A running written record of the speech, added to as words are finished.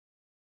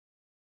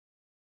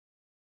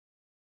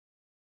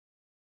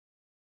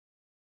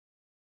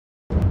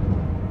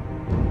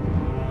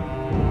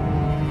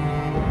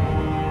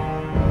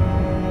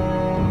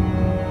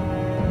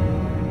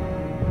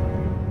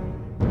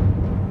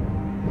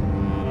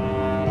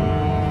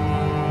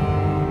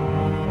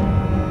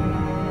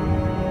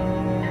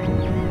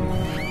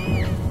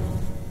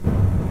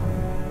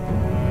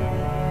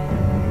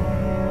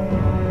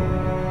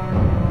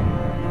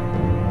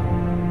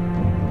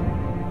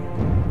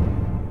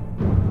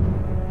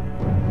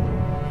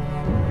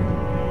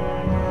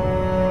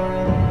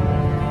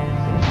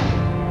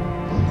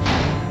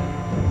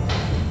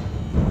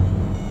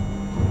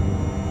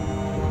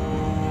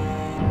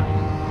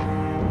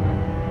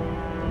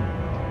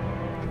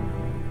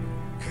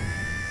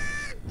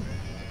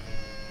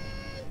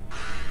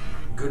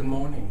Good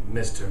morning,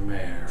 Mr.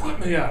 Mayor. Let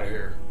me out of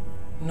here.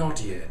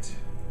 Not yet.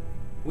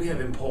 We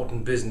have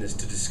important business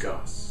to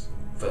discuss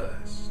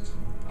first.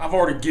 I've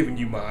already given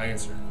you my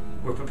answer.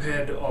 We're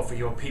prepared to offer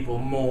your people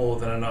more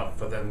than enough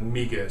for their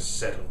meager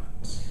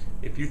settlements.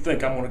 If you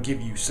think I'm going to give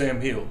you Sam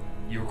Hill,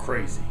 you're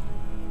crazy.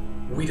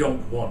 We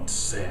don't want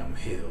Sam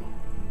Hill.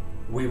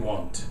 We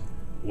want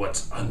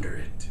what's under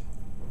it.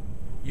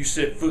 You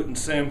set foot in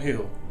Sam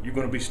Hill, you're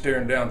going to be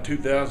staring down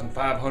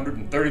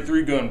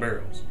 2,533 gun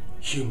barrels.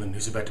 Human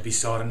who's about to be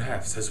sawed in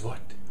half says what?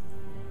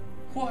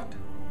 What?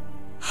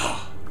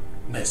 Ha!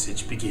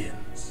 Message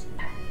begins.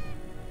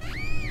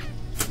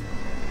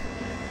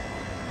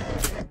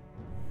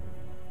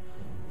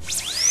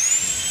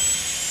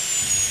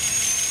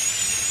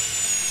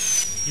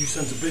 You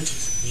sons of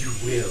bitches, you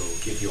will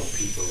give your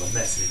people a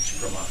message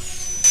from us.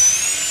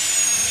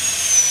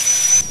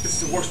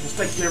 This is the worst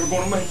mistake you're ever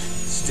going to make.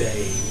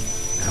 Stay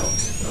out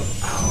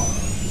of our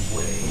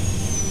way.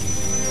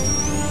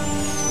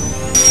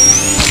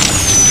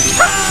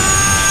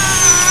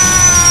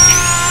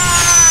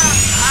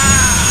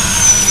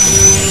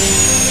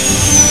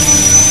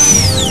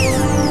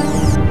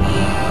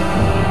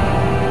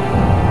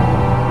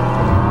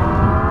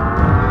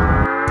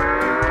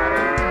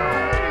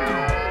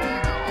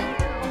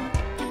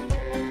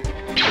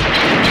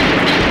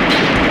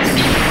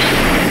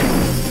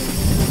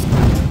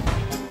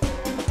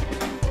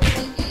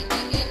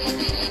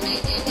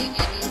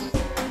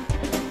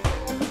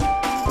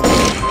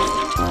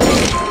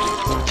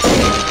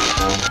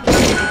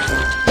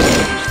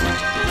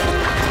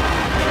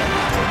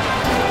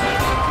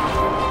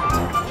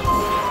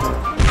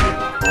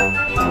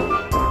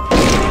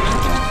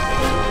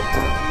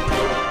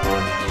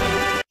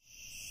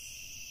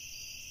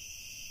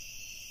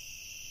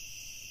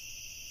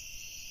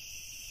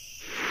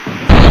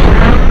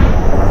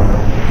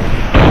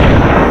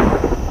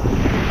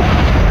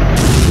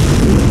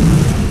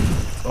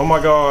 Oh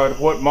my god,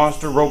 what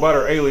monster, robot,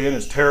 or alien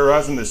is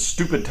terrorizing this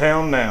stupid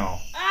town now?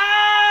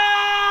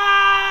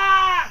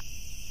 Ah!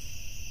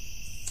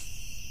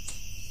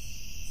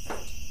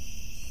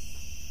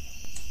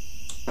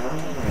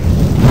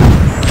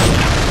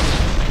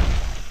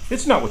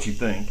 It's not what you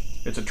think.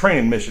 It's a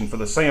training mission for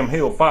the Sam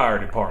Hill Fire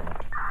Department.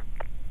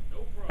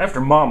 After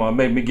Mama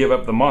made me give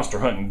up the monster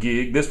hunting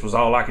gig, this was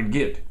all I could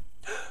get.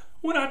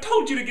 When I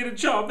told you to get a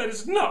job, that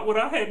is not what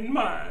I had in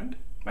mind.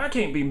 I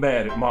can't be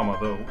mad at Mama,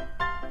 though.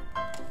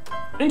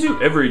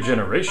 Into every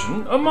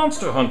generation, a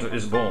monster hunter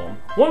is born.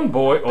 One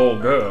boy or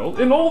girl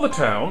in all the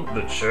town,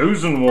 the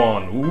chosen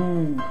one.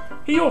 Ooh.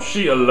 He or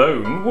she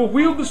alone will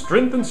wield the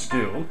strength and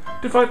skill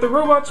to fight the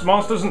robots,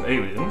 monsters, and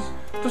aliens,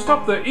 to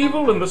stop their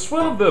evil and the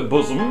swell of their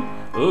bosom.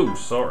 Oh,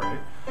 sorry.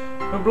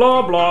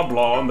 Blah, blah,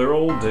 blah, and they're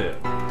all dead.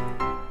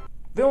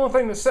 The only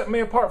thing that set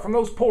me apart from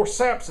those poor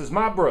saps is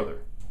my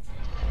brother.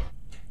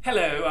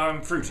 Hello,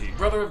 I'm Fruity,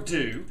 brother of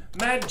Dew,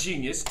 mad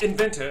genius,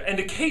 inventor, and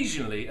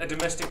occasionally a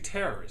domestic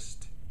terrorist.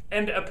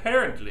 And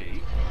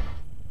apparently...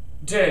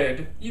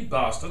 Dead, you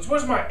bastards.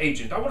 Where's my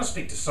agent? I want to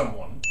speak to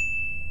someone.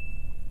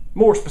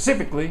 More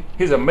specifically,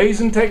 his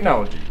amazing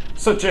technology,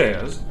 such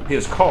as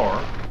his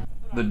car,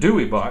 the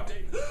Dewey Bot,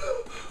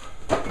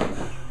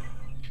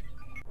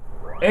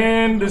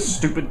 and this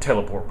stupid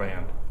teleport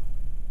band.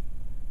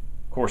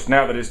 Of course,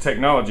 now that his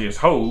technology is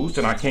hosed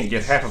and I can't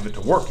get half of it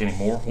to work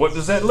anymore, what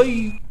does that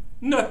leave?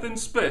 Nothing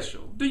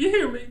special. Do you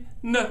hear me?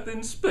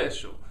 Nothing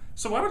special.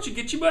 So why don't you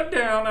get your butt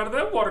down out of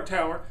that water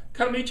tower,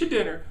 come eat your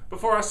dinner,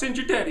 before I send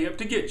your daddy up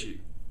to get you?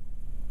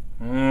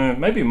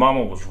 Maybe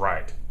Mama was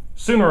right.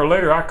 Sooner or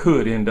later I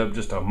could end up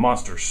just a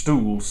monster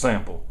stool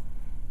sample.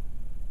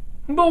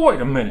 But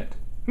wait a minute.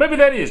 Maybe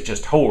that is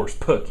just horse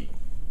pucky.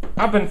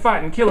 I've been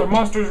fighting killer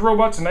monsters,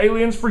 robots, and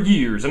aliens for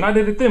years, and I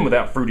did it then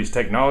without Fruity's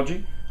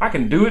technology. I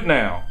can do it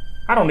now.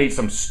 I don't need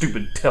some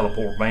stupid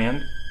teleport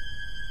band.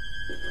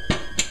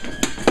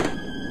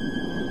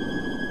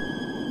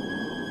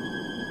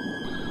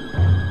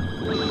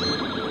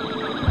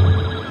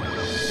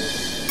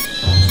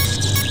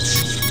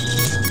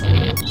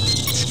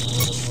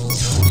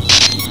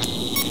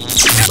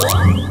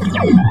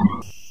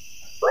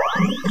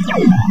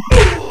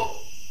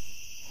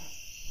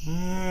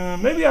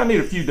 Maybe I need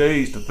a few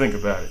days to think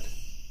about it.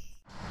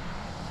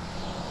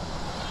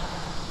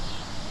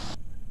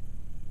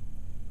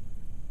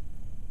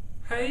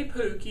 Hey,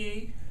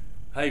 Pookie.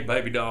 Hey,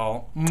 baby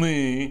doll.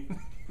 Me.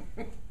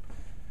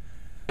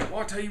 Well,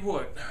 I tell you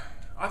what,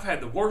 I've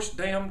had the worst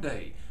damn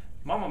day.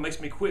 Mama makes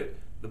me quit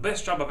the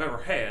best job I've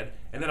ever had,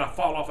 and then I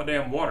fall off a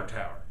damn water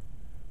tower.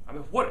 I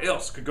mean, what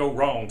else could go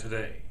wrong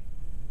today?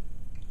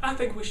 I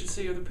think we should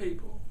see other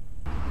people.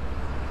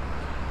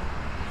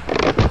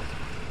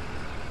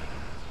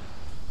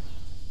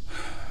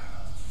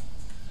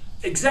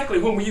 Exactly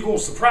when were you gonna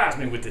surprise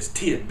me with this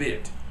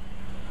tidbit?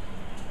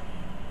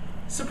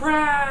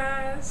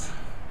 Surprise!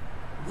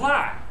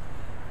 Why?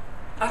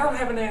 I don't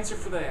have an answer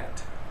for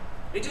that.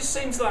 It just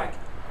seems like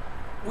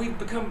we've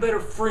become better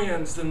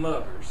friends than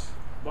lovers.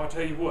 Well, I'll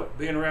tell you what,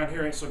 being around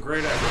here ain't so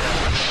great after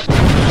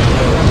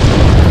that.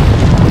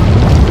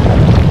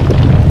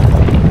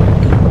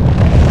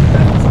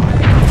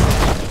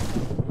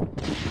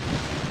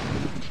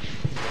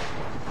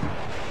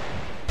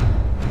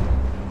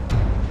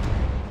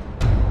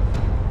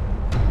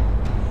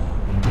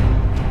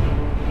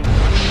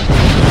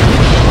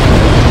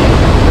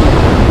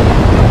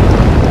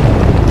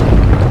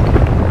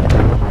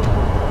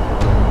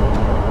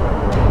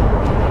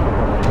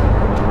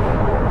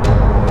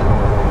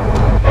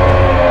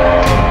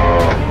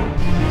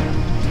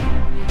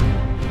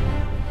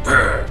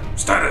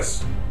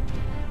 Status.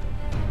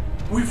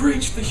 We've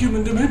reached the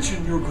human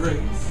dimension, Your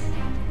Grace.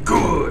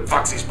 Good,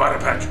 Foxy Spider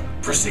Patch.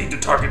 Proceed to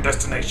target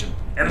destination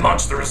and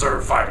launch the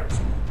reserve fighters.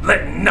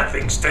 Let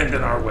nothing stand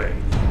in our way.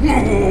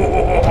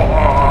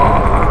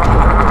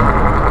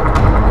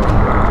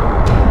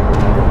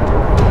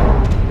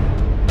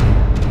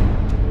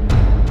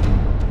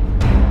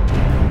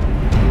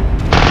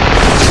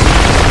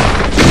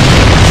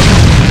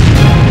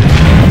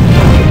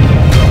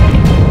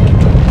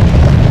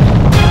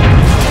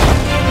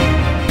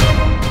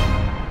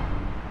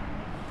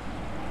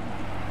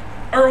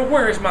 Earl,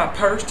 where is my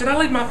purse? Did I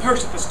leave my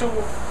purse at the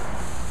store?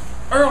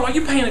 Earl, are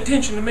you paying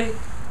attention to me?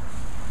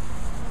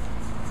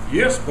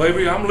 Yes,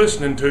 baby, I'm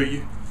listening to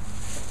you.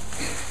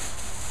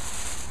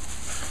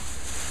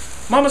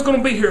 Mama's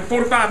gonna be here in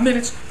 45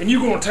 minutes, and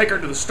you're gonna take her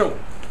to the store.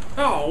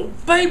 Oh,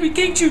 baby,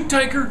 can't you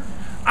take her?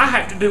 I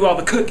have to do all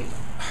the cooking.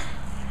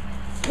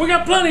 We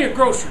got plenty of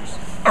groceries.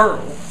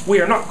 Earl,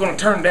 we are not gonna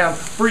turn down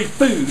free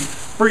food,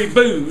 free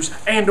booze,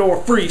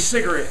 and/or free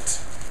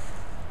cigarettes.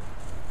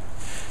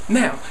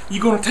 Now,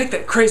 you're gonna take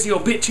that crazy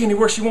old bitch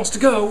anywhere she wants to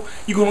go,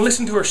 you're gonna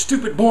listen to her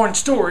stupid, boring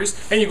stories,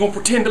 and you're gonna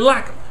pretend to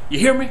like them. You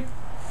hear me?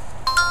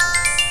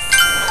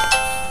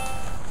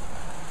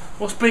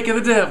 Well, speak of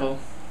the devil.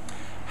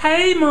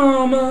 Hey,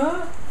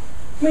 Mama.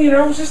 Me and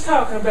Earl was just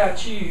talking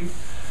about you.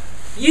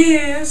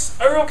 Yes,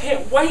 Earl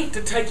can't wait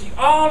to take you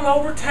all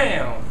over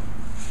town.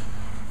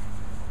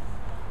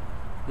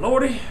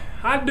 Lordy,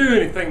 I'd do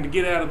anything to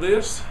get out of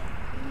this.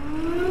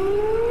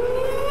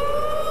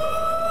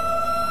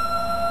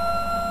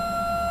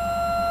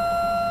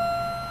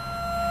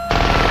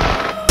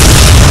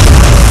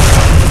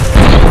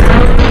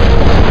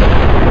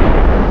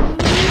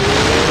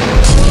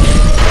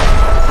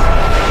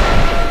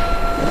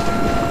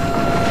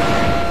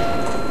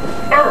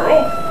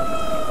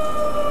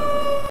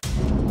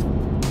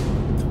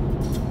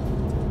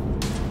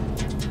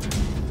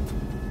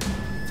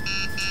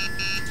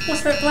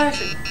 What's that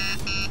flashing?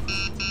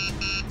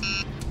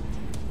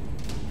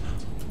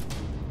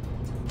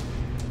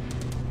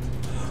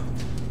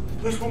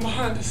 There's one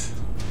behind us.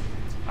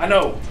 I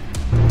know.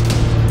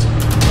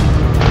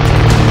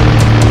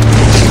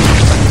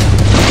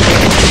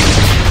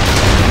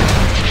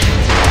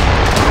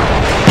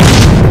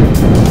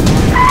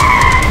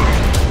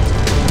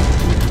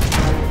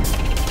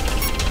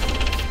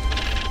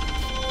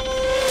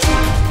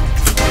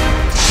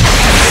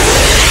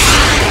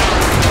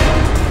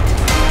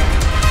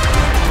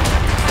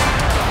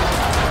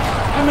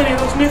 How many of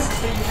those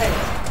missiles do you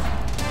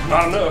have?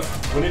 Not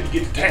enough. We need to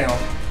get to town.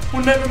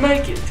 We'll never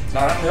make it.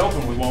 Not out in the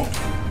open, we won't.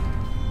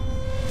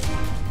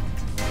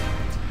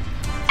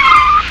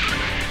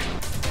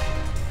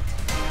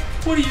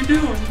 What are you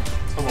doing?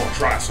 I'm gonna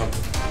try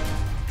something.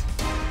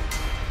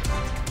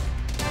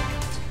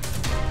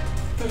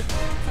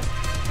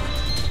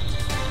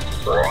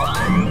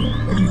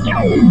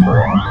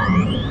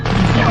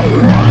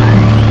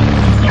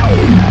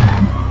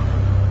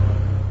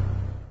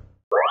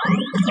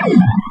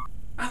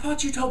 I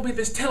thought you told me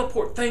this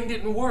teleport thing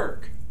didn't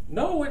work.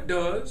 No, it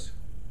does.